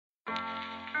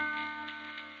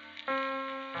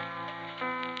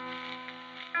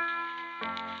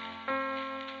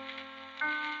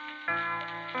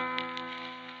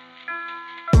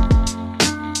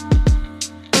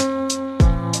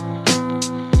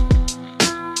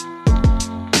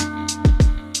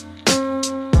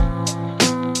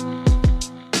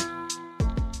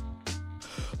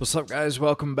What's up, guys?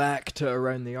 Welcome back to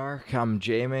Around the Arc. I'm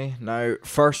Jamie. Now,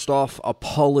 first off,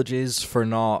 apologies for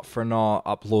not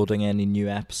uploading any new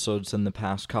episodes in the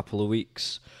past couple of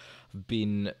weeks. I've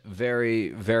been very,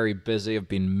 very busy. I've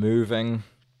been moving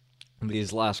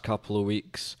these last couple of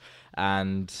weeks,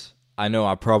 and I know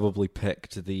I probably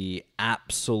picked the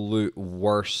absolute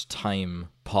worst time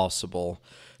possible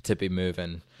to be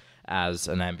moving as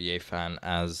an NBA fan,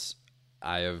 as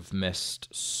I have missed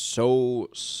so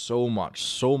much.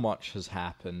 So much has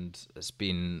happened. It's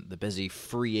been the busy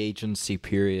free agency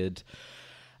period.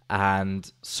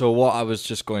 And so what I was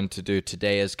just going to do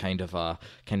today is kind of a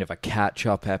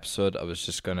catch-up episode. I was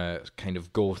just going to kind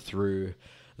of go through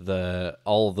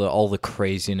all the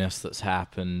craziness that's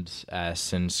happened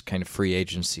since kind of free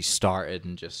agency started,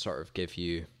 and just sort of give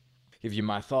you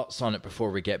my thoughts on it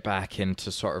before we get back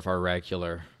into sort of our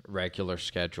regular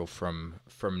schedule from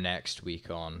next week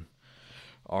on.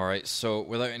 All right, so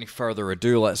without any further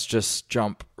ado, let's just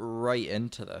jump right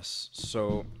into this.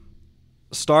 So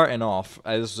starting off,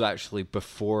 this was actually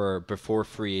before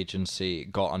free agency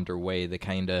got underway.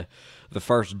 The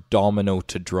first domino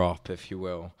to drop, if you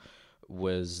will,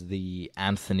 was the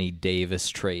Anthony Davis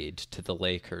trade to the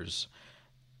Lakers.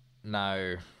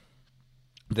 Now,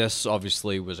 this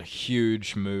obviously was a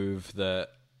huge move that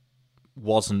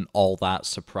wasn't all that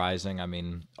surprising. I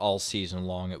mean, all season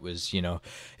long it was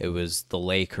the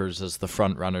Lakers as the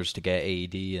front runners to get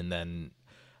AD, and then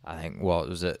I think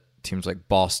teams like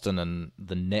Boston and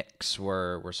the Knicks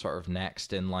were sort of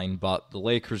next in line, but the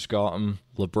Lakers got him.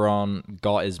 LeBron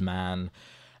got his man,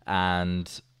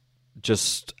 and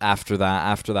just after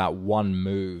that one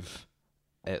move,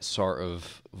 it sort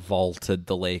of vaulted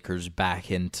the Lakers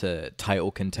back into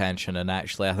title contention. And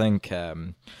actually, I think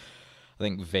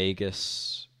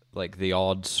Vegas, like, the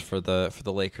odds for the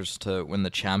Lakers to win the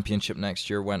championship next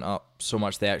year went up so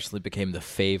much they actually became the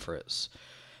favorites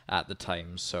at the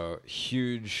time. So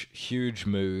huge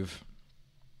move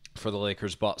for the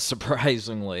Lakers, but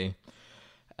surprisingly,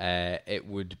 it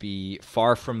would be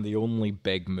far from the only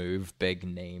big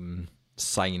name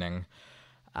signing,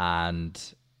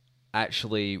 and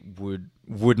actually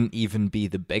wouldn't even be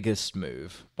the biggest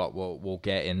move. But we'll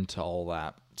get into all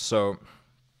that. So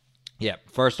yeah,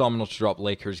 first domino to drop,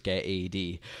 Lakers get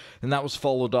AD. And that was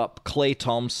followed up. Klay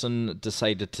Thompson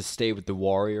decided to stay with the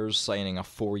Warriors, signing a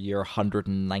 4-year,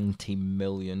 $190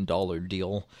 million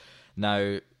deal.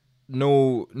 Now,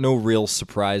 no real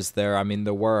surprise there. I mean,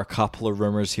 there were a couple of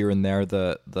rumors here and there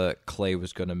that Klay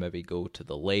was going to maybe go to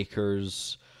the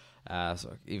Lakers.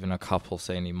 So even a couple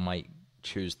saying he might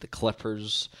choose the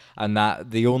Clippers. And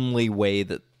that the only way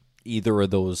that either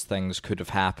of those things could have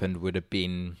happened would have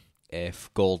been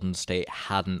if Golden State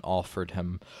hadn't offered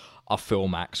him a full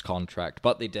max contract.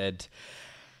 But they did,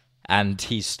 and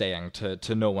he's staying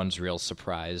to no one's real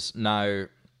surprise. Now,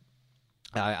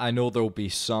 I know there'll be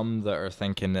some that are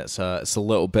thinking it's a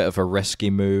little bit of a risky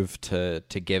move to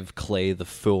give Klay the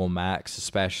full max,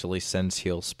 especially since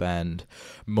he'll spend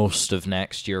most of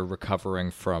next year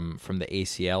recovering from the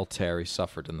ACL tear he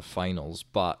suffered in the finals.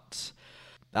 But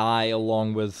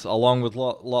along with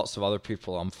lots of other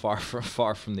people, I'm far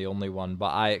from the only one, but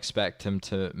I expect him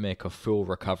to make a full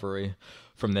recovery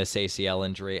from this ACL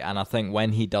injury. And I think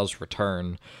when he does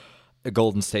return,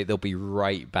 Golden State, they'll be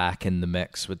right back in the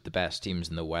mix with the best teams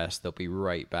in the West. They'll be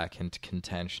right back into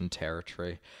contention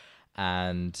territory.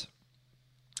 And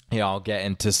I'll get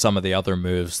into some of the other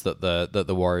moves that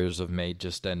the Warriors have made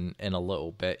just in a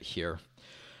little bit here.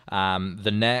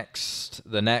 The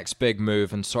next big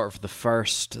move, and sort of the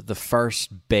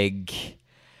first big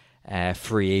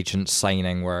free agent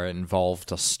signing where it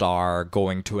involved a star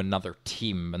going to another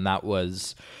team, and that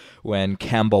was when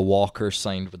Kemba Walker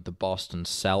signed with the Boston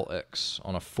Celtics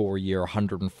on a 4-year,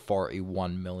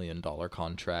 $141 million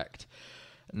contract.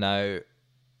 Now,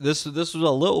 this was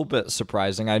a little bit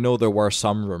surprising. I know there were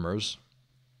some rumors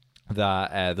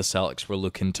that the Celtics were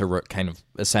looking to kind of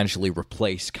essentially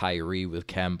replace Kyrie with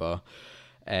Kemba.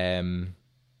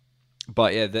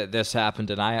 But yeah, this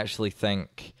happened, and I actually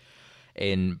think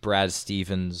in Brad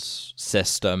Stevens'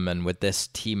 system and with this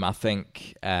team, I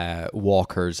think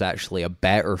Walker's actually a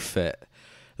better fit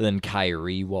than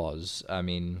Kyrie was. I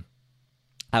mean,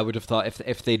 I would have thought if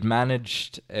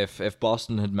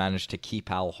Boston had managed to keep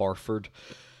Al Horford,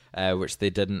 which they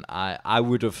didn't, I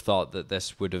would have thought that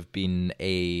this would have been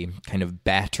a kind of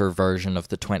better version of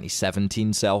the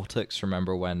 2017 Celtics.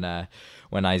 Remember when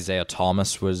Isaiah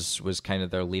Thomas was kind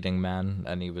of their leading man,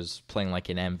 and he was playing like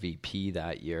an MVP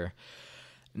that year.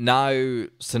 Now,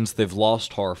 since they've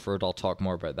lost Horford, I'll talk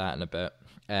more about that in a bit.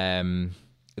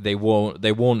 They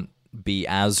won't be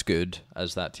as good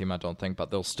as that team, I don't think,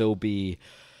 but they'll still be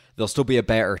they'll still be a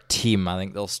better team. I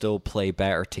think they'll still play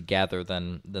better together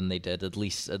than they did at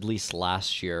least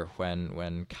last year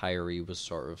when Kyrie was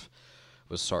sort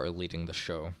of leading the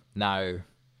show. Now,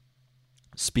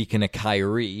 speaking of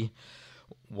Kyrie,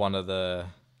 one of the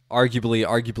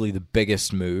arguably the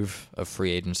biggest move of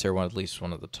free agency, or at least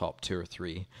one of the top 2 or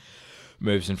 3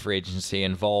 moves in free agency,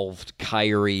 involved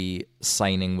Kyrie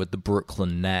signing with the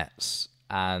Brooklyn Nets.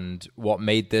 And what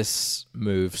made this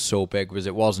move so big was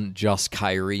it wasn't just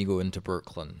Kyrie going to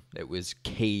Brooklyn. It was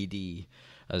KD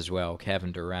as well,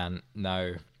 Kevin Durant.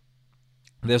 Now,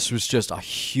 this was just a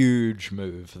huge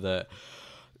move that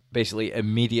basically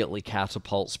immediately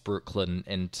catapults Brooklyn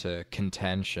into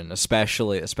contention,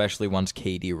 especially once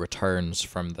KD returns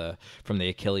from the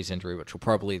Achilles injury, which will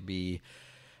probably be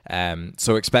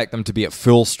so expect them to be at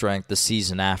full strength the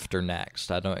season after next.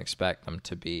 I don't expect them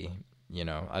to be,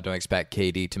 I don't expect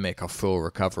KD to make a full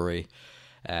recovery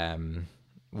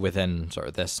within sort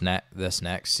of this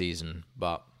next season,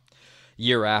 but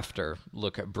year after,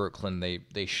 look at Brooklyn.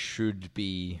 They should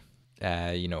be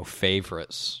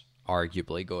favorites,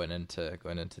 arguably going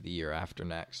into the year after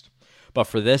next. But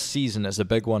for this season, it's a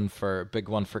big one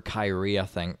for Kyrie. I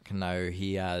think now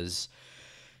he has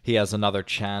another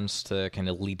chance to kind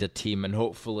of lead a team, and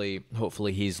hopefully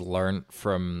he's learned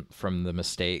from the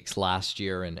mistakes last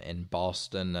year in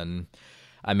Boston. And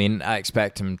I mean, I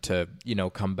expect him to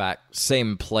come back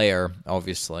same player,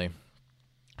 obviously,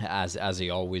 as he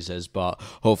always is, but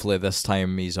hopefully this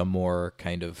time he's a more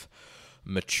kind of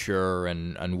mature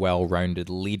and well-rounded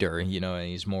leader, and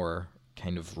he's more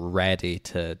kind of ready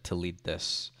to lead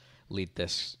this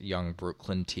young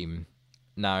Brooklyn team.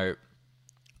 Now,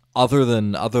 other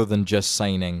than just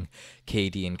signing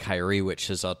KD and Kyrie, which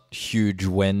is a huge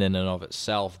win in and of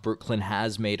itself, Brooklyn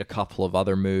has made a couple of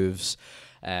other moves.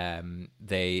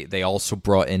 They also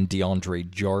brought in DeAndre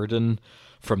Jordan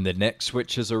from the Knicks,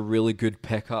 which is a really good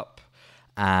pickup,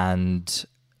 and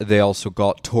they also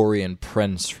got Taurean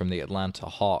Prince from the Atlanta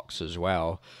Hawks as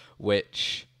well,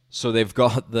 so they've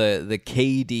got the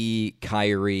KD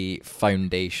Kyrie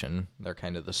foundation. They're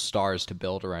kind of the stars to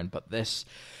build around, but this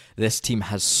team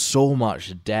has so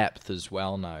much depth as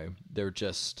well now. They're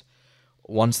just,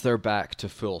 once they're back to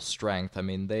full strength, I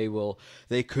mean,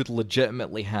 they could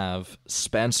legitimately have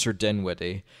Spencer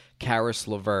Dinwiddie, Karis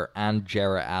LeVert, and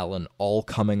Jarrett Allen all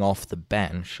coming off the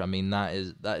bench. I mean, that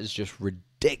is just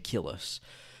ridiculous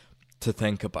to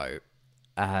think about.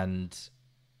 And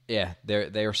yeah,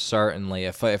 they're certainly,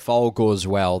 if all goes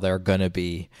well, they're gonna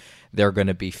be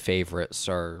favorites,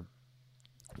 or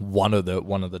one of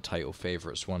the title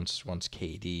favorites once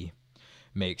KD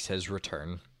makes his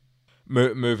return.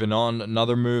 Moving on,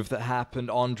 another move that happened,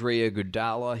 Andre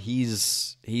Iguodala,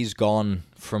 he's gone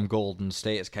from Golden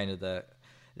State. It's kind of the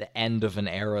end of an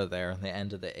era there, the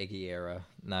end of the Iggy era.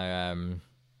 Now,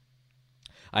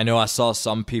 I know I saw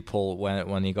some people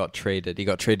when he got traded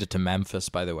to Memphis,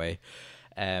 by the way.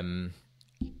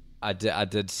 I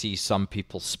did see some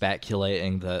people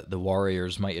speculating that the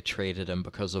Warriors might have traded him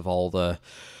because of all the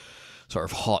sort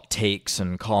of hot takes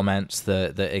and comments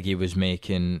that Iggy was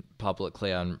making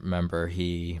publicly. I remember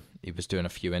he was doing a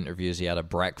few interviews. He had a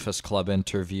Breakfast Club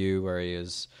interview where he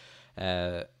was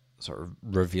sort of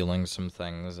revealing some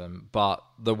things, but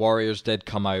the Warriors did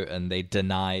come out and they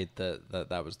denied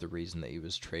that was the reason that he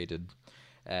was traded.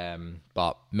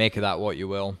 But make of that what you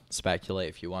will. Speculate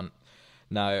if you want.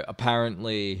 Now,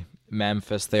 apparently,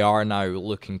 Memphis, they are now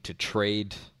looking to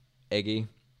trade Iggy.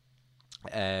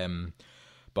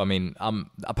 But I mean,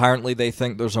 apparently they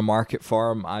think there's a market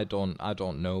for him. I don't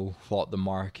know what the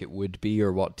market would be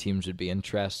or what teams would be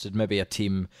interested. Maybe a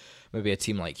team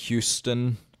like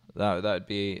Houston.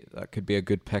 That could be a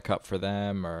good pickup for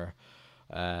them, or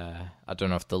I don't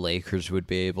know if the Lakers would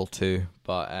be able to,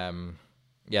 but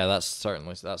yeah, that's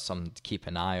something to keep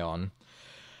an eye on.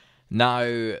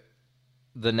 Now,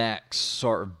 the next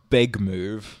sort of big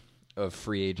move of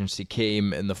free agency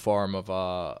came in the form of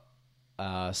a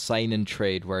sign and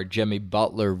trade where Jimmy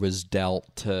Butler was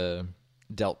dealt to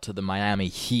the Miami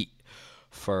Heat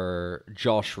for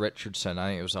Josh Richardson. I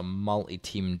think it was a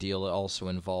multi-team deal. It also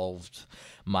involved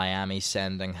Miami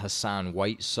sending Hassan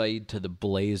Whiteside to the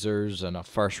Blazers, and a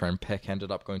first-round pick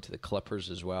ended up going to the Clippers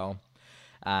as well.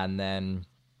 And then,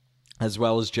 as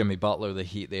well as Jimmy Butler, the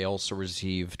Heat, they also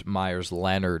received Myers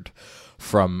Leonard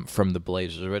from the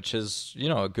Blazers, which is,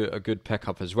 a good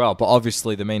pickup as well. But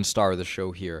obviously the main star of the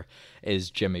show here is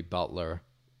Jimmy Butler,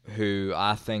 who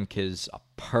I think is a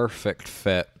perfect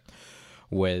fit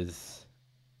with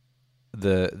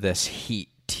this Heat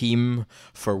team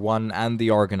for one, and the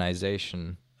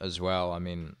organization as well. I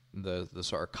mean, the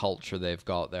sort of culture they've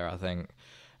got there. I think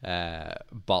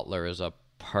Butler is a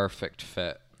perfect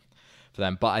fit for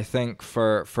them. But I think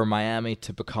for Miami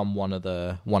to become one of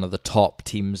the top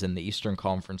teams in the Eastern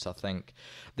Conference, I think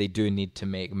they do need to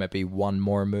make maybe one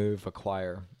more move,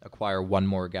 acquire one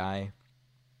more guy.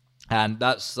 And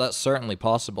that's certainly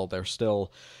possible. They're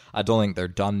still, I don't think they're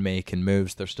done making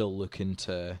moves. They're still looking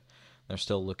to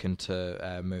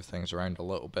move things around a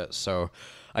little bit. So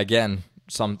again,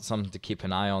 something to keep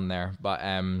an eye on there. But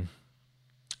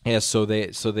yeah, so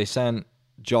they sent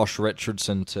Josh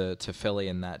Richardson to Philly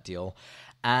in that deal,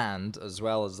 and as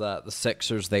well as that, the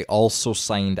Sixers, they also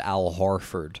signed Al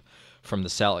Horford from the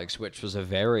Celtics, which was a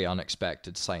very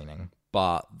unexpected signing.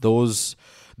 But those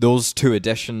two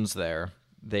additions there,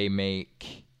 they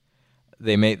make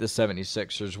the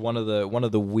 76ers one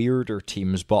of the weirder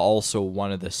teams, but also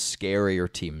one of the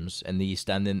scarier teams in the East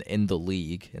and in the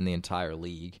league, in the entire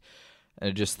league.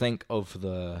 And just think of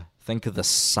the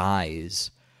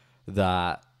size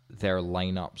that their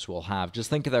lineups will have. Just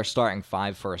think of their starting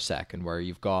five for a second, where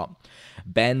you've got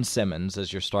Ben Simmons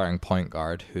as your starting point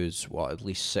guard, who's at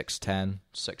least 6'10",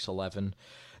 6'11".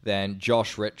 Then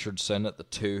Josh Richardson at the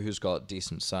 2, who's got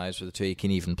decent size for the 2. He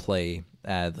can even play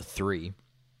the 3.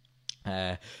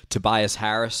 Tobias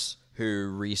Harris, who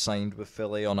re-signed with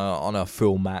Philly on a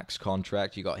full max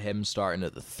contract. You got him starting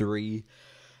at the 3.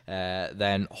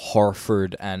 Then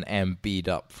Horford and Embiid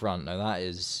up front. Now that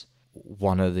is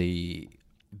one of the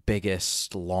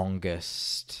biggest,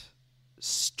 longest,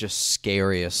 just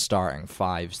scariest starting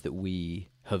fives that we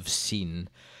have seen.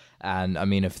 And I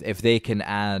mean, if they can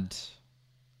add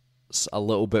a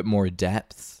little bit more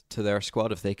depth to their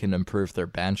squad, if they can improve their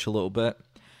bench a little bit,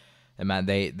 and man,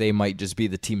 they might just be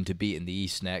the team to beat in the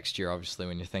East next year. Obviously,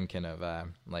 when you're thinking of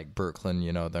like Brooklyn,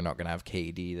 they're not going to have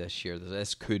KD this year.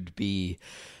 This could be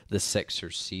the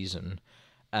Sixers season,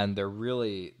 and they're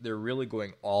really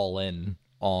going all in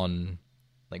on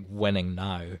like winning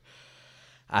now.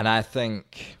 And I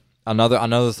think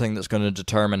another thing that's going to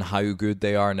determine how good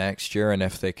they are next year, and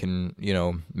if they can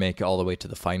make it all the way to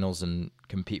the finals and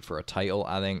compete for a title,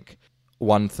 I think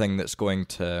one thing that's going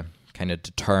to kind of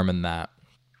determine that,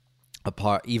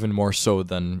 apart even more so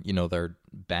than their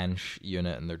bench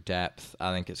unit and their depth,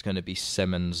 I think it's going to be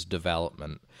Simmons'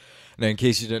 development. Now, in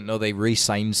case you didn't know, they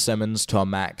re-signed Simmons to a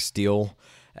max deal.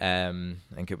 I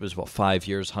think it was 5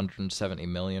 years, $170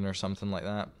 million or something like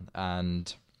that.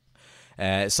 And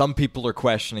some people are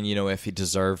questioning, if he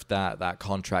deserved that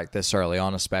contract this early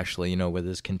on, especially with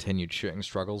his continued shooting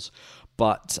struggles.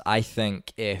 But I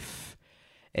think if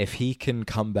he can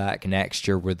come back next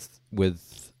year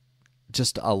with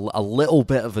just a little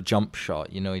bit of a jump shot,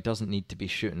 he doesn't need to be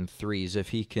shooting threes. If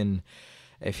he can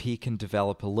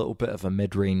develop a little bit of a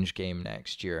mid-range game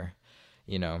next year,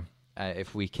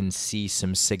 if we can see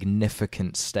some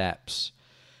significant steps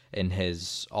in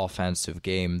his offensive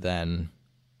game, then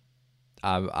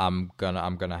I'm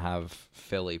gonna have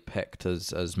Philly picked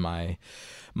as my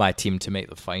team to make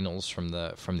the finals from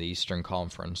the Eastern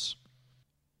Conference.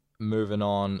 Moving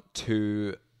on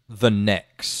to the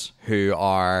Knicks, who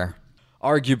are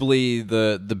arguably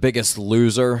the biggest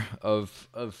loser of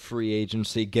free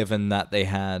agency, given that they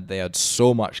had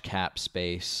so much cap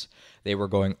space. They were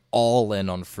going all in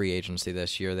on free agency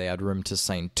this year. They had room to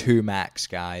sign 2 max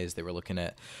guys. They were looking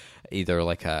at either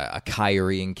like a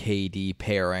Kyrie and KD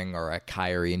pairing, or a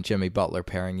Kyrie and Jimmy Butler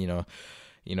pairing,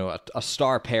 a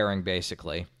star pairing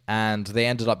basically. And they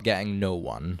ended up getting no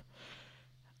one.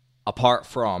 Apart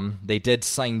from, they did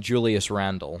sign Julius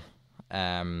Randle.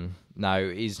 Now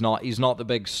he's not the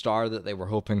big star that they were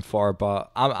hoping for,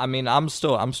 but I'm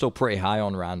still pretty high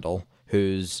on Randle,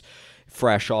 who's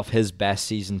fresh off his best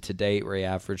season to date, where he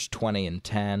averaged 20 and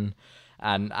 10.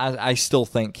 And I still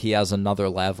think he has another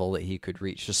level that he could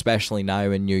reach, especially now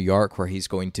in New York, where he's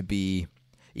going to be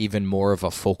even more of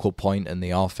a focal point in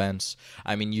the offense.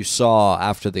 I mean, you saw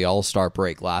after the All-Star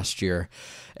break last year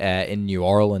in New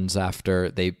Orleans, after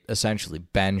they essentially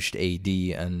benched AD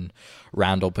and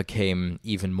Randle became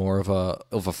even more of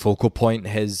a focal point.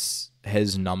 His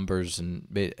numbers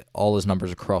and all his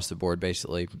numbers across the board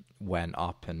basically went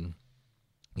up, and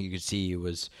you could see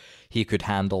he could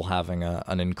handle having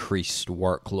an increased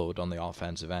workload on the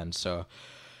offensive end. So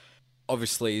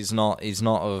obviously he's not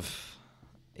of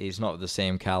the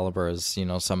same caliber as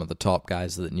some of the top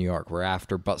guys that New York were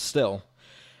after, but still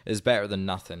is better than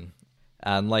nothing.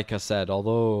 And like I said,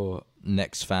 although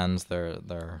Knicks fans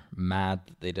they're mad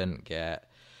that they didn't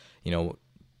get any of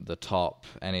the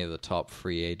top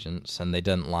free agents, and they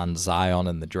didn't land Zion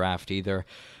in the draft either,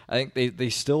 I think they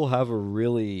still have a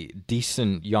really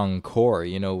decent young core,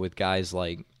 with guys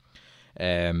like,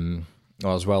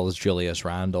 as well as Julius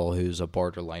Randle, who's a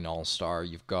borderline all-star.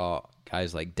 You've got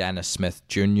guys like Dennis Smith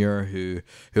Jr., who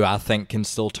I think can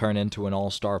still turn into an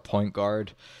all-star point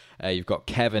guard. You've got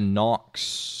Kevin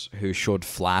Knox, who showed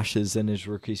flashes in his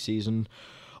rookie season.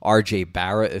 R.J.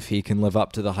 Barrett, if he can live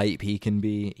up to the hype, he can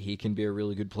be a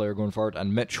really good player going forward.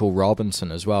 And Mitchell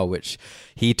Robinson as well, which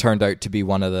he turned out to be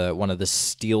one of the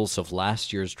steals of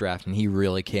last year's draft, and he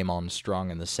really came on strong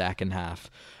in the second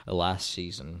half of last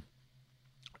season.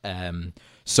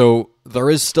 So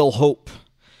there is still hope,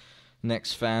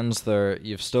 Knicks fans.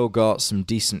 You've still got some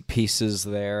decent pieces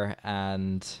there,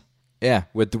 and yeah,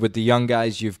 with the young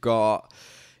guys, you've got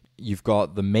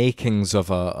the makings of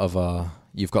a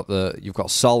you've got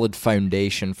solid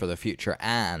foundation for the future,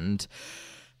 and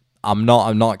I'm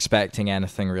not expecting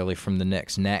anything really from the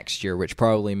Knicks next year, which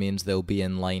probably means they'll be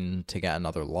in line to get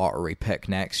another lottery pick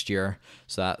next year.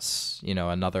 So that's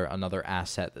another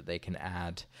asset that they can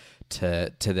add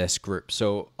to this group.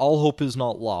 So all hope is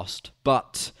not lost,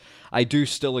 but I do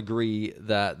still agree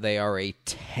that they are a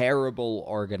terrible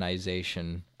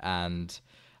organization, and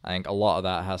I think a lot of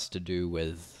that has to do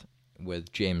with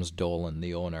James Dolan,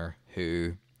 the owner,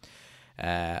 who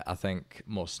I think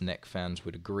most Knicks fans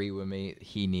would agree with me.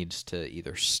 He needs to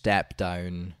either step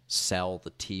down, sell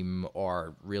the team,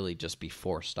 or really just be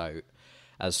forced out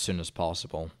as soon as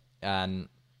possible. And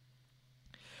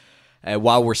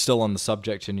while we're still on the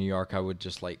subject of New York, I would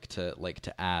just like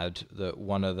to add that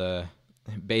one of the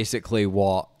basically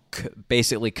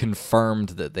confirmed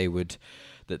that they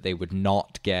would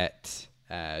not get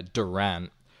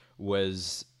Durant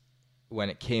was when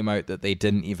it came out that they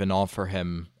didn't even offer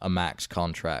him a max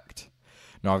contract.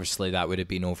 Now, obviously, that would have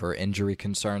been over injury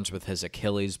concerns with his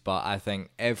Achilles, but I think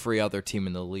every other team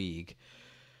in the league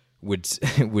would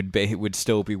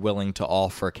still be willing to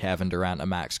offer Kevin Durant a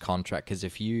max contract, because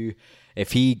if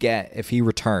he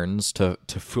returns to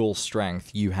full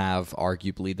strength, you have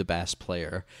arguably the best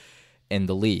player in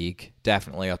the league,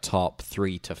 definitely a top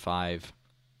 3 to 5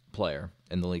 player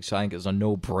in the league. So I think it's a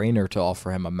no-brainer to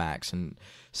offer him a max, and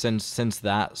since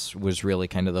that was really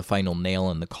kind of the final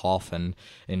nail in the coffin,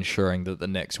 ensuring that the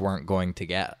Knicks weren't going to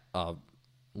get a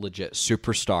legit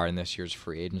superstar in this year's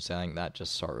free agency, I think that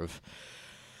just sort of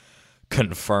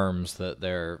confirms that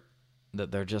they're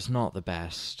just not the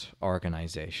best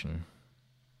organization.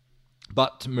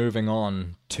 But moving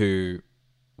on to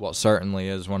what certainly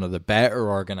is one of the better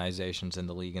organizations in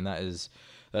the league, and that is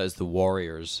the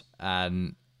Warriors.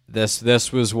 And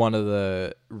this was one of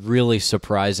the really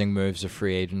surprising moves of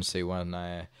free agency when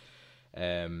I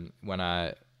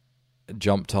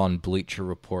jumped on Bleacher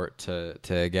Report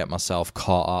to get myself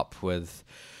caught up with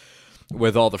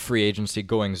all the free agency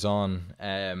goings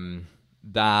on.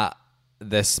 That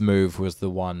this move was the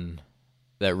one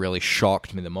that really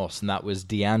shocked me the most, and that was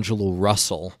D'Angelo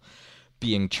Russell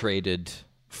being traded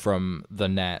from the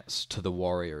Nets to the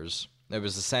Warriors. It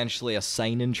was essentially a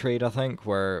sign-in trade, I think,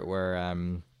 where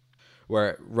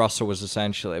Russell was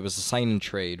essentially, it was a sign-in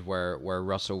trade where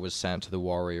Russell was sent to the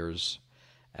Warriors,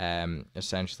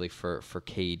 essentially for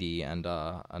KD and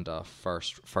a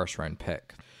first round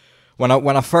pick. When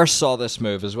I first saw this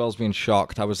move, as well as being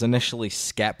shocked, I was initially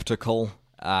skeptical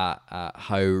at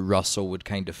how Russell would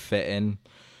kind of fit in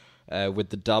with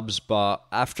the Dubs, but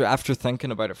after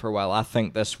thinking about it for a while, I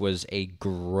think this was a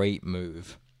great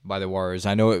move by the Warriors.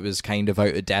 I know it was kind of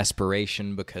out of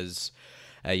desperation because,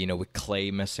 with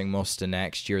Clay missing most of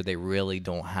next year, they really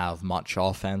don't have much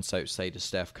offense outside of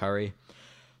Steph Curry.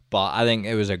 But I think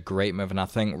it was a great move, and I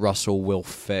think Russell will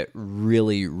fit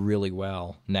really, really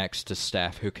well next to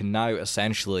Steph, who can now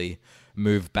essentially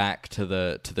move back to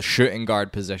the shooting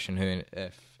guard position. Who,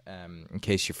 if in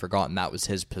case you've forgotten, that was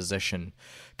his position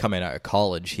coming out of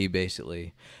college. He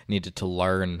basically needed to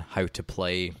learn how to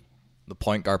play the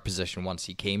point guard position once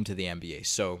he came to the NBA.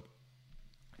 So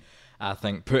I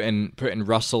think putting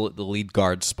Russell at the lead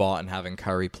guard spot and having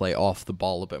Curry play off the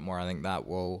ball a bit more, I think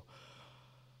that'll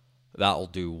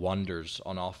do wonders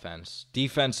on offense.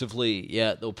 Defensively,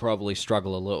 yeah, they'll probably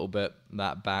struggle a little bit,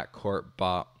 that backcourt,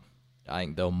 but I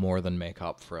think they'll more than make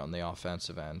up for it on the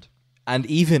offensive end. And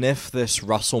even if this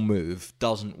Russell move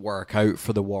doesn't work out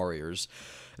for the Warriors,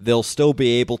 they'll still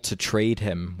be able to trade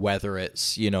him, whether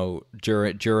it's,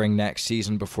 during next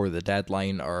season before the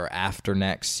deadline or after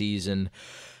next season.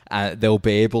 They'll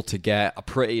be able to get a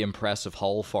pretty impressive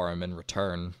haul for him in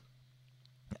return,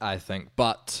 I think.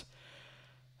 But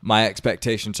my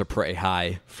expectations are pretty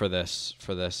high for this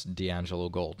D'Angelo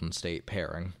Golden State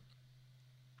pairing.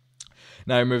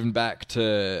 Now moving back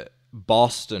to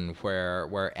Boston,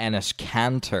 where Enes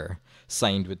Kanter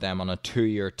signed with them on a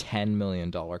 2-year, $10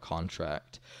 million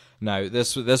contract. Now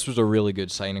this was a really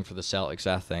good signing for the Celtics,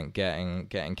 I think, getting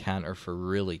Kanter for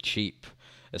really cheap,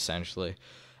 essentially.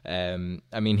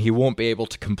 I mean, he won't be able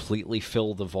to completely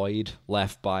fill the void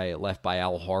left by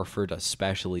Al Horford,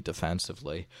 especially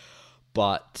defensively.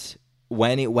 But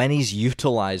when he's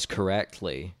utilized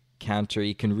correctly, Kanter,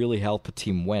 he can really help a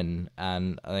team win.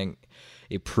 And I think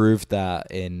he proved that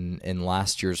in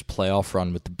last year's playoff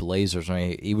run with the Blazers. I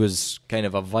mean, he was kind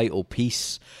of a vital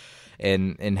piece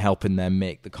in helping them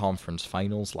make the conference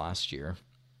finals last year.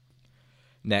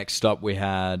 Next up, we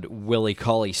had Willie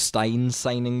Cauley-Stein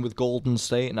signing with Golden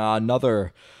State. Now,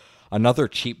 another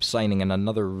cheap signing and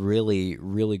another really,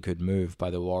 really good move by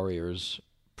the Warriors,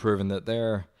 proving that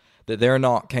they're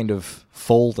not kind of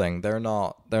folding. They're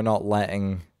not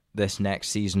letting this next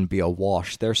season be a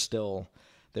wash. They're still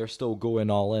going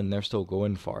all in. They're still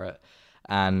going for it.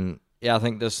 And yeah, I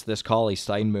think this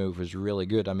Cauley-Stein move was really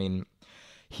good. I mean,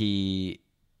 he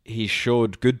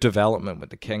showed good development with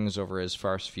the Kings over his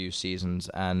first few seasons,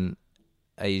 and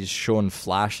he's shown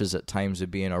flashes at times of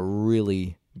being a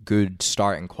really good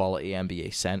starting quality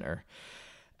NBA center.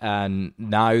 And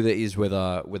now that he's with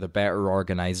a better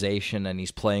organization and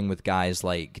he's playing with guys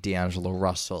like D'Angelo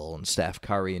Russell and Steph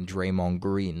Curry and Draymond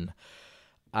Green,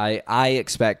 I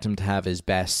expect him to have his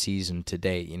best season to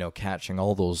date. You know, catching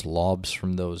all those lobs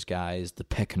from those guys, the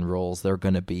pick and rolls, they're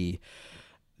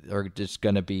just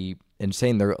gonna be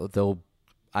insane.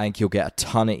 I think he'll get a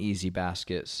ton of easy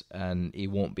baskets, and he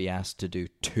won't be asked to do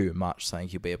too much. So I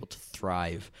think he'll be able to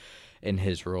thrive in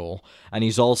his role. And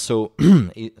he's also,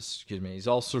 he's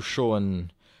also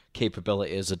showing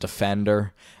capability as a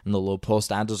defender in the low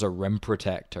post and as a rim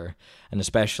protector. And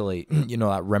especially,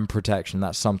 that rim protection,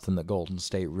 that's something that Golden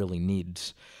State really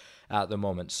needs at the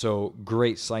moment. So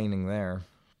great signing there,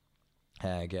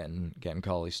 getting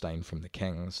Cauley-Stein from the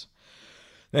Kings.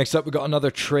 Next up, we got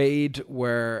another trade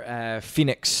where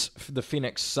the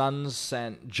Phoenix Suns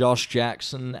sent Josh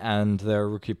Jackson and their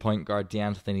rookie point guard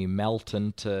DeAnthony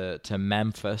Melton to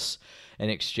Memphis in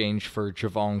exchange for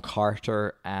Javon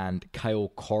Carter and Kyle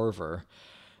Korver.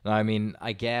 Now, I mean,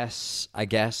 I guess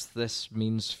this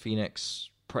means Phoenix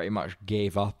pretty much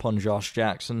gave up on Josh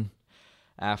Jackson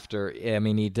after. I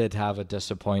mean, he did have a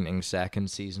disappointing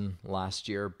second season last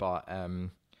year, but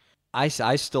I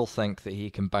still think that he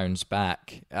can bounce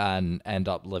back and end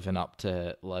up living up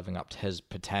to his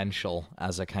potential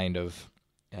as a kind of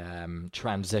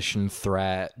transition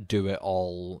threat, do it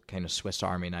all kind of Swiss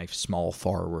Army knife small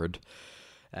forward,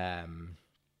 and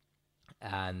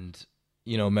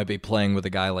maybe playing with a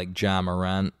guy like Ja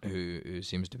Morant, who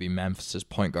seems to be Memphis's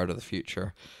point guard of the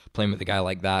future, playing with a guy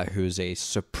like that who's a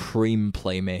supreme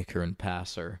playmaker and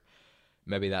passer.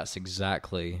 Maybe that's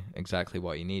exactly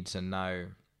what he needs. And now,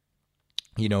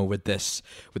 with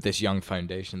this young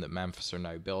foundation that Memphis are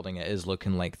now building, it is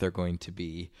looking like they're going to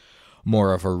be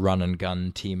more of a run and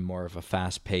gun team, more of a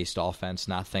fast paced offense,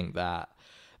 and I think that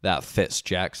fits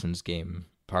Jackson's game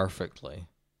perfectly,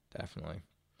 definitely.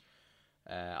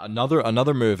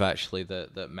 Another move actually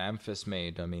that Memphis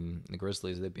made. I mean, the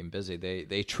Grizzlies, they've been busy.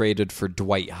 They traded for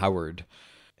Dwight Howard,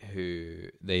 who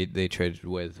they traded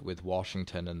with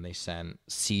Washington, and they sent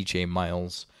CJ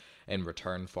Miles in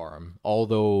return for him.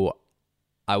 Although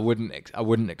I wouldn't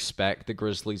expect the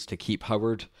Grizzlies to keep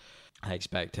Howard. I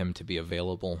expect him to be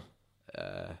available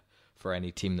for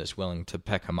any team that's willing to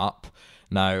pick him up.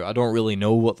 Now, I don't really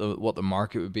know what the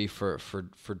market would be for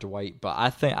Dwight, but I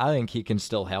think he can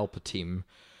still help a team.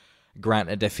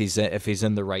 Granted, if he's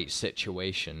in the right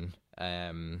situation,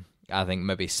 I think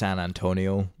maybe San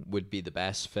Antonio would be the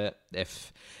best fit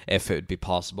if it would be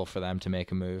possible for them to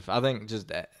make a move. I think just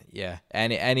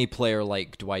any player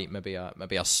like Dwight, maybe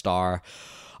a star,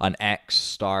 an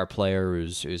ex-star player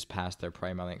who's past their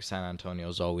prime. I think San Antonio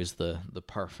is always the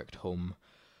perfect home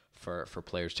for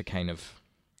players to kind of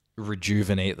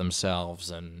rejuvenate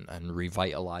themselves and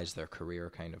revitalize their career,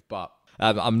 kind of. But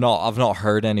I've not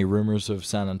heard any rumors of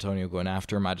San Antonio going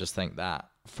after him. I just think that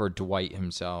for Dwight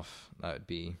himself, that would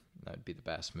be the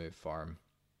best move for him.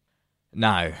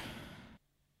 Now,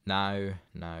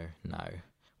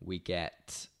 we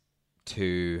get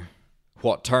to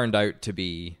what turned out to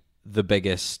be the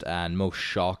biggest and most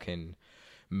shocking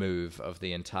move of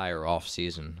the entire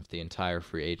offseason, of the entire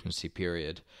free agency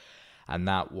period, and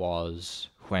that was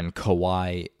when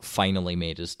Kawhi finally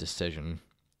made his decision.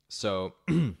 So,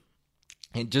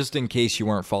 just in case you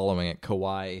weren't following it,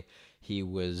 Kawhi, he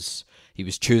was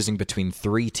choosing between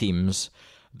three teams: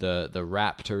 the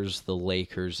Raptors, the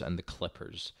Lakers, and the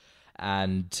Clippers.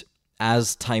 And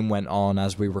as time went on,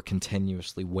 as we were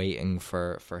continuously waiting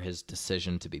for his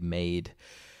decision to be made,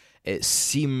 it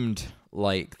seemed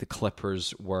like the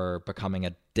Clippers were becoming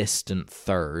a distant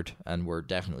third and were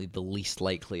definitely the least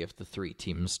likely of the three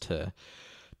teams to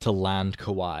land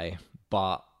Kawhi.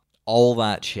 But all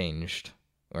that changed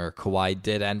where Kawhi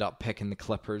did end up picking the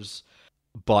Clippers,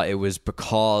 but it was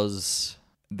because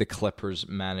the Clippers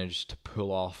managed to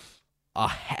pull off a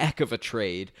heck of a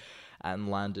trade and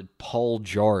landed Paul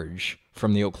George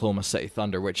from the Oklahoma City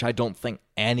Thunder, which I don't think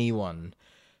anyone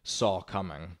saw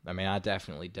coming. I mean, I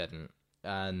definitely didn't.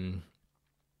 And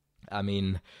I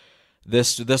mean,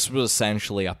 this was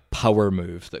essentially a power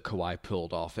move that Kawhi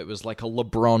pulled off. It was like a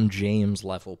LeBron James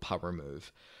level power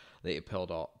move that he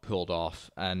pulled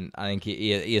off. And I think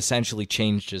he essentially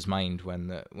changed his mind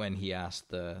when he asked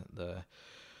the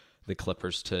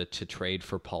Clippers to trade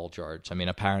for Paul George. I mean,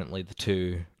 apparently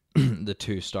the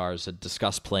two stars had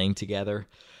discussed playing together,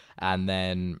 and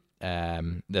then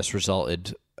this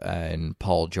resulted in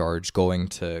Paul George going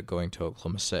to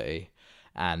Oklahoma City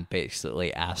and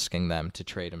basically asking them to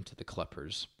trade him to the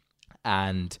Clippers.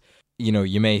 And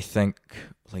you may think,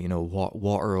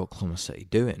 what are Oklahoma City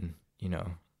doing?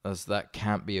 As that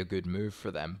can't be a good move for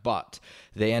them. But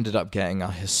they ended up getting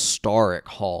a historic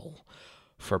haul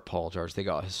for Paul George. They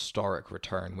got a historic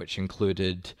return, which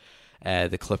included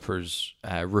the Clippers'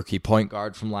 rookie point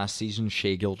guard from last season,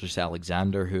 Shai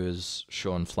Gilgeous-Alexander, who has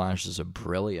shown flashes of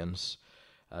brilliance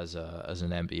as an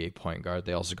NBA point guard.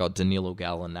 They also got Danilo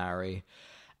Gallinari,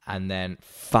 and then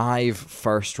 5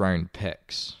 first-round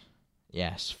picks.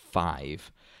 Yes,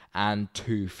 5. And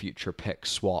 2 future pick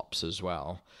swaps as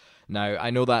well. Now, I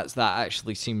know that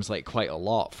actually seems like quite a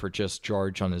lot for just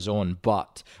George on his own,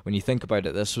 but when you think about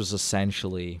it, this was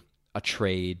essentially a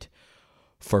trade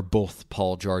for both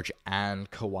Paul George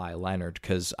and Kawhi Leonard,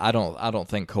 because I don't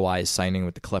think Kawhi is signing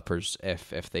with the Clippers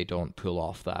if they don't pull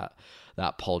off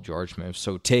that Paul George move.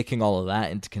 So taking all of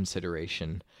that into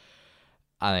consideration,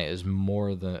 I think it is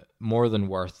more than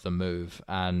worth the move.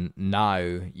 And now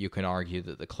you can argue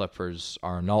that the Clippers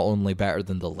are not only better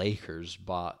than the Lakers,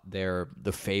 but they're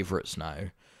the favorites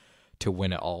now to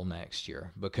win it all next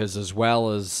year. Because as well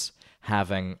as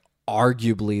having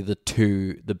arguably the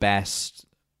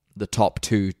top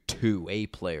two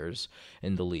 2A players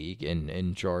in the league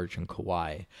in George and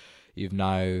Kawhi, you've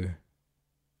now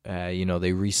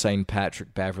they re-signed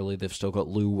Patrick Beverley. They've still got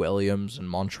Lou Williams and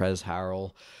Montrezl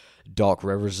Harrell. Doc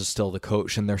Rivers is still the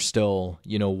coach, and they're still,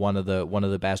 one of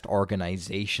the best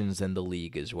organizations in the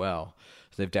league as well.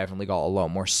 So they've definitely got a lot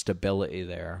more stability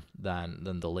there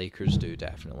than the Lakers do,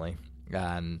 definitely.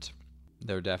 And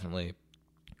they're definitely,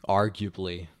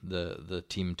 arguably, the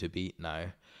team to beat now.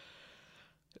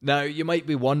 Now, you might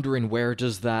be wondering, where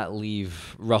does that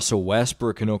leave Russell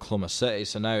Westbrook in Oklahoma City?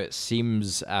 So now it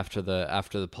seems after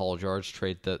the Paul George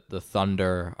trade that the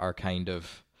Thunder are kind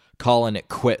of calling it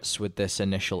quits with this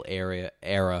initial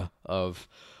era of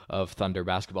Thunder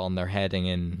basketball, and they're heading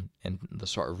in the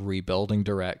sort of rebuilding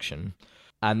direction.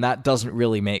 And that doesn't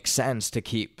really make sense to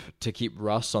keep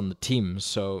Russ on the team.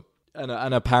 So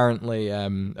and apparently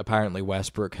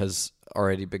Westbrook has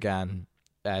already began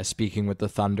speaking with the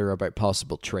Thunder about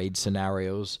possible trade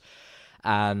scenarios,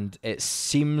 and it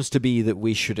seems to be that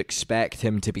we should expect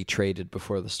him to be traded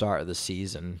before the start of the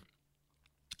season.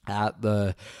 At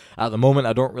the moment,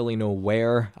 I don't really know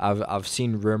where. I've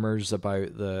seen rumors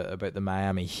about the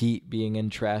Miami Heat being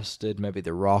interested, maybe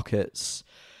the Rockets.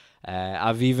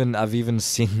 I've even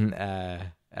seen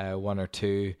 1 or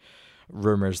 2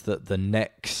 rumors that the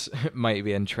Knicks might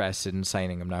be interested in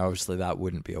signing him. Now, obviously, that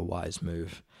wouldn't be a wise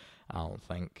move, I don't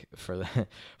think, for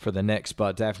the Knicks,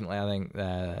 but definitely I think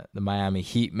the Miami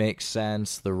Heat makes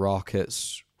sense. The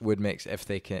Rockets would make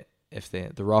the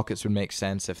Rockets would make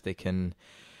sense if they can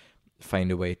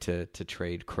find a way to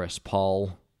trade Chris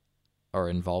Paul or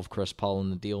involve Chris Paul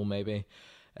in the deal, maybe.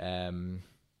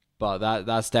 But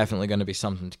that's definitely going to be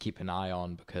something to keep an eye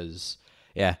on, because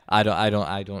I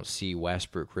don't see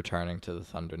Westbrook returning to the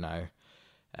Thunder now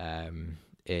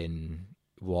in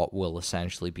what will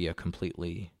essentially be a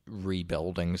completely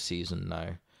rebuilding season now.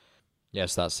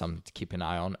 Yes, that's something to keep an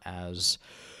eye on as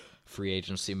free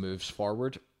agency moves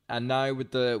forward. And now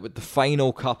with the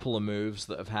final couple of moves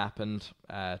that have happened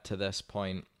to this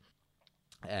point,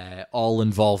 all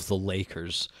involve the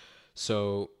Lakers.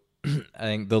 So I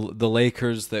think the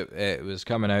Lakers, that it was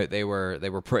coming out, they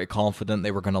were pretty confident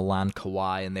they were going to land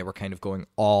Kawhi, and they were kind of going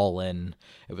all in.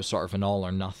 It was sort of an all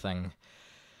or nothing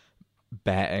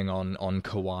betting on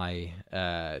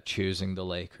Kawhi choosing the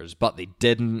Lakers, but they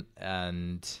didn't,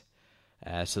 and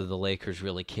so the Lakers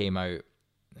really came out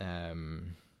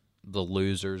the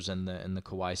losers in the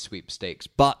Kawhi sweepstakes.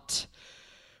 But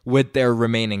with their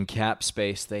remaining cap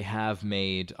space, they have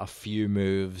made a few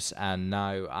moves, and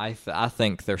now I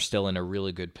think they're still in a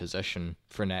really good position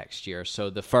for next year.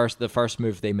 So the first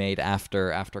move they made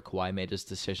after Kawhi made his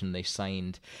decision, they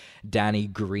signed Danny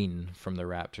Green from the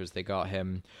Raptors. They got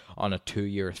him on a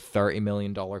 2-year, $30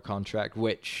 million contract,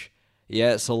 which,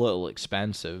 yeah, it's a little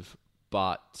expensive,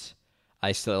 but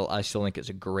I still think it's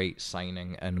a great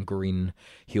signing, and Green,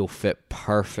 he'll fit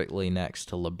perfectly next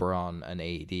to LeBron and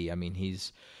AD. I mean,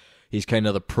 he's kind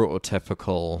of the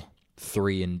prototypical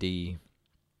 3-and-D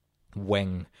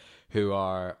wing who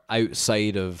are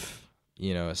outside of,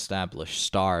 established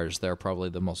stars. They're probably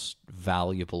the most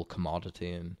valuable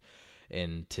commodity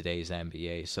in today's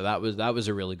NBA. So that was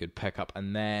a really good pickup.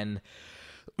 And then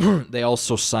they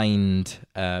also signed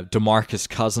DeMarcus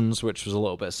Cousins, which was a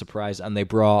little bit of a surprise, and they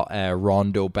brought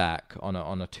Rondo back on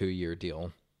a 2-year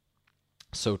deal.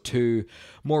 So 2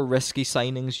 more risky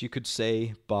signings, you could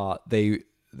say, but they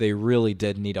really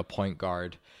did need a point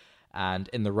guard, and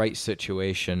in the right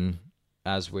situation,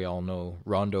 as we all know,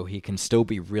 Rondo, he can still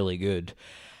be really good.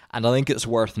 And I think it's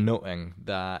worth noting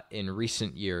that in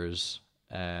recent years,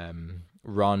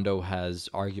 Rondo has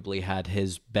arguably had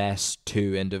his best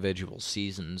 2 individual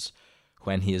seasons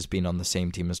when he has been on the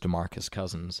same team as DeMarcus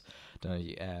Cousins.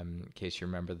 In case you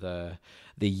remember the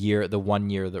 1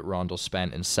 year that Rondo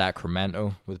spent in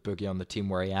Sacramento with Boogie on the team,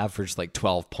 where he averaged like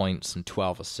 12 points and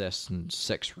 12 assists and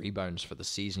 6 rebounds for the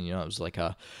season. It was like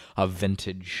a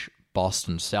vintage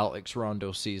Boston Celtics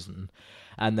Rondo season.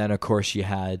 And then, of course, you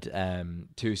had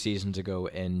 2 seasons ago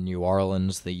in New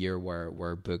Orleans, the year where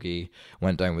Boogie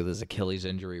went down with his Achilles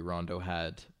injury. Rondo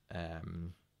had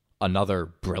another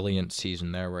brilliant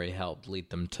season there, where he helped lead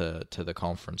them to the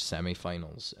conference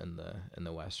semifinals in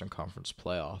the Western Conference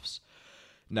playoffs.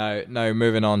 Now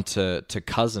moving on to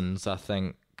Cousins, I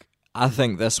think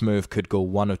this move could go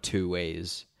one of 2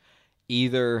 ways.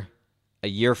 Either a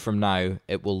year from now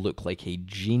it will look like a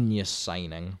genius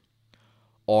signing,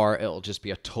 or it'll just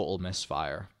be a total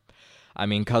misfire. I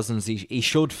mean, Cousins, he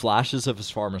showed flashes of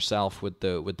his former self with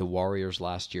the Warriors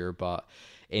last year, but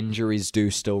injuries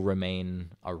do still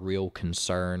remain a real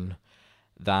concern.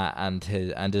 That and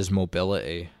his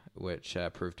mobility, which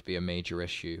proved to be a major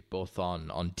issue, both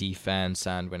on defense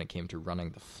and when it came to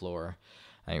running the floor.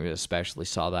 I think we especially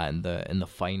saw that in the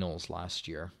finals last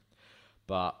year.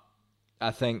 But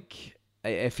I think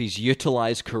if he's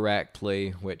utilized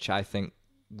correctly, which I think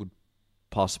would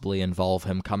possibly involve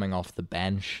him coming off the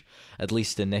bench, at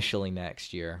least initially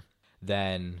next year,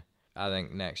 then I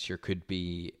think next year could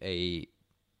be a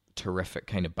terrific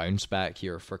kind of bounce back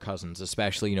year for Cousins,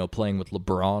 especially, playing with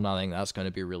LeBron. I think that's going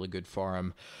to be really good for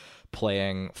him,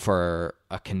 playing for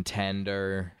a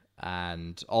contender,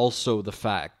 and also the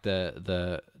fact that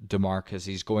the DeMarcus,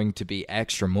 he's going to be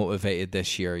extra motivated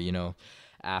this year,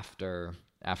 after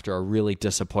a really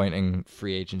disappointing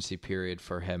free agency period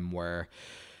for him, where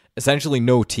essentially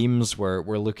no teams were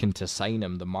looking to sign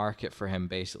him. The market for him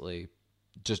basically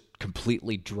just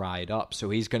completely dried up. So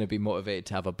he's going to be motivated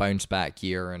to have a bounce back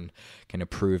year and kind of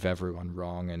prove everyone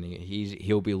wrong. And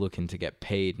he'll be looking to get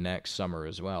paid next summer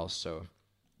as well. So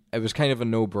it was kind of a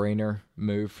no-brainer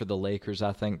move for the Lakers,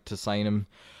 I think, to sign him,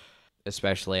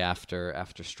 especially after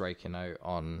striking out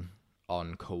on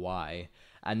Kawhi.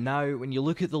 And now when you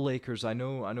look at the Lakers, I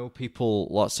know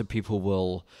lots of people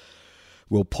will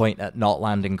point at not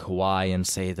landing Kawhi and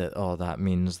say that, that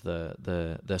means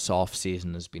this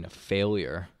offseason has been a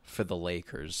failure for the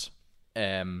Lakers.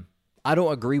 I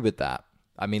don't agree with that.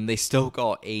 I mean, they still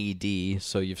got AD,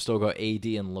 so you've still got AD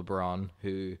and LeBron,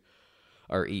 who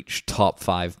are each top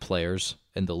 5 players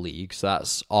in the league, so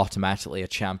that's automatically a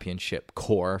championship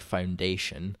core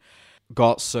foundation.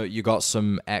 You got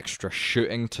some extra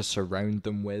shooting to surround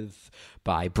them with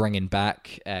by bringing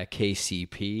back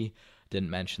KCP. Didn't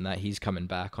mention that he's coming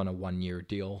back on a 1-year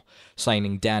deal.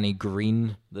 Signing Danny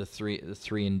Green, the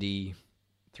 3-and-D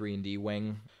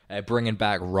wing. Bringing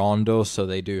back Rondo, so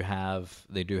they do have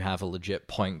a legit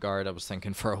point guard. I was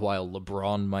thinking for a while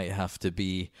LeBron might have to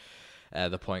be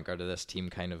the point guard of this team,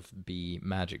 kind of be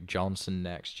Magic Johnson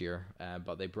next year.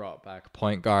 But they brought back a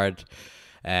point guard.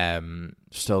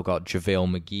 Still got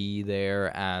JaVale McGee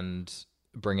there, and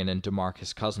bringing in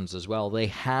DeMarcus Cousins as well. They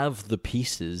have the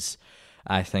pieces,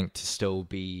 I think, to still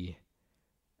be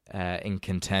in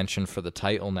contention for the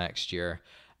title next year,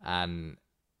 and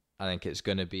I think it's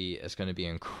going to be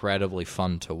incredibly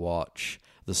fun to watch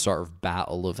the sort of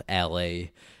battle of LA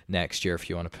next year, if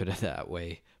you want to put it that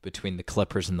way, between the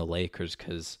Clippers and the Lakers,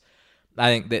 because I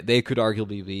think that they could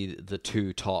arguably be the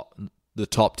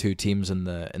top 2 teams in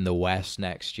the West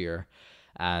next year,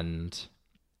 and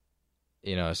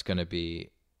it's going to be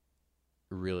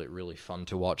really, really fun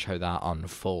to watch how that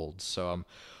unfolds. So I'm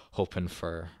hoping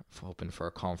for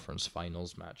a conference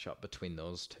finals matchup between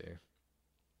those two.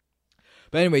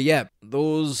 But anyway, yeah,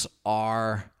 those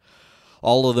are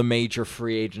all of the major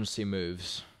free agency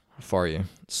moves for you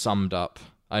summed up.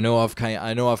 I know I've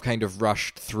kind of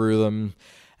rushed through them,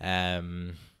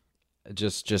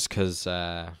 just because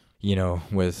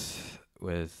with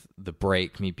the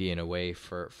break, me being away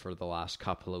for the last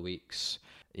couple of weeks,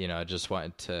 I just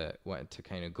wanted to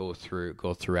kind of go through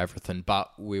everything.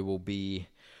 But we will be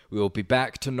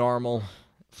back to normal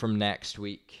from next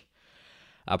week,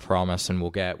 I promise, and we'll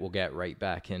get right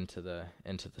back into the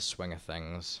swing of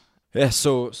things. Yeah,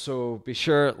 so be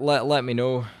sure let me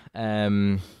know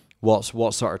what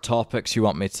sort of topics you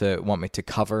want me to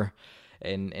cover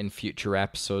in future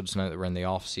episodes. Now that we're in the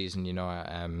off season,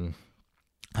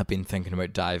 I've been thinking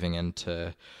about diving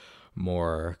into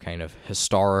more kind of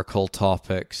historical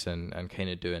topics and kind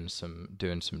of doing some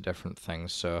different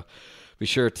things. So be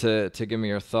sure to give me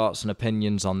your thoughts and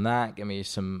opinions on that. Give me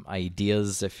some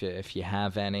ideas if you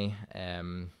have any.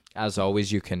 As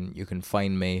always, you can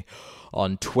find me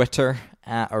on Twitter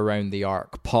at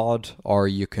AroundTheArcPod, or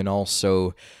you can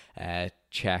also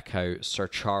check out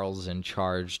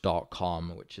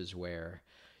SirCharlesInCharge.com, which is where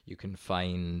you can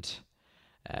find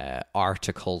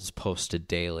articles posted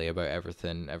daily about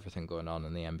everything going on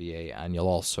in the NBA, and you'll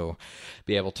also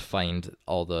be able to find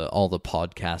all the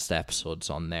podcast episodes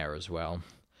on there as well.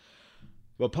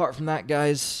 But apart from that,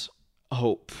 guys, I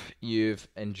hope you've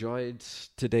enjoyed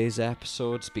today's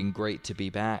episode. It's been great to be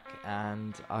back,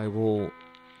 and I will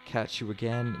catch you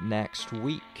again next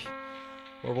week,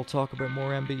 where we'll talk about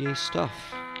more NBA stuff.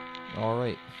 All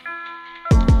right.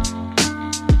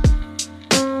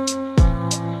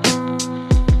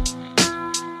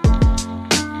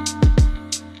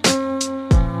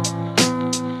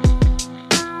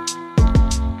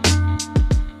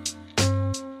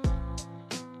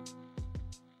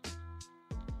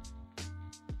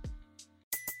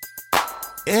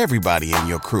 Everybody in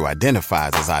your crew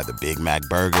identifies as either Big Mac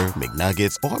Burger,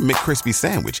 McNuggets, or McCrispy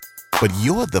Sandwich. But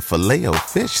you're the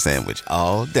Filet-O-Fish Sandwich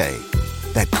all day.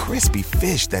 That crispy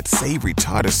fish, that savory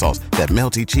tartar sauce, that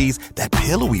melty cheese, that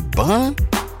pillowy bun.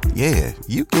 Yeah,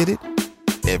 you get it.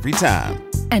 Every time.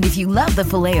 And if you love the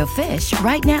Filet-O-Fish,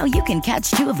 right now you can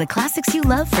catch two of the classics you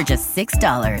love for just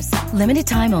 $6. Limited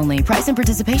time only. Price and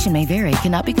participation may vary.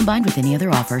 Cannot be combined with any other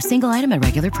offer. Single item at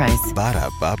regular price.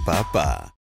 Ba-da-ba-ba-ba.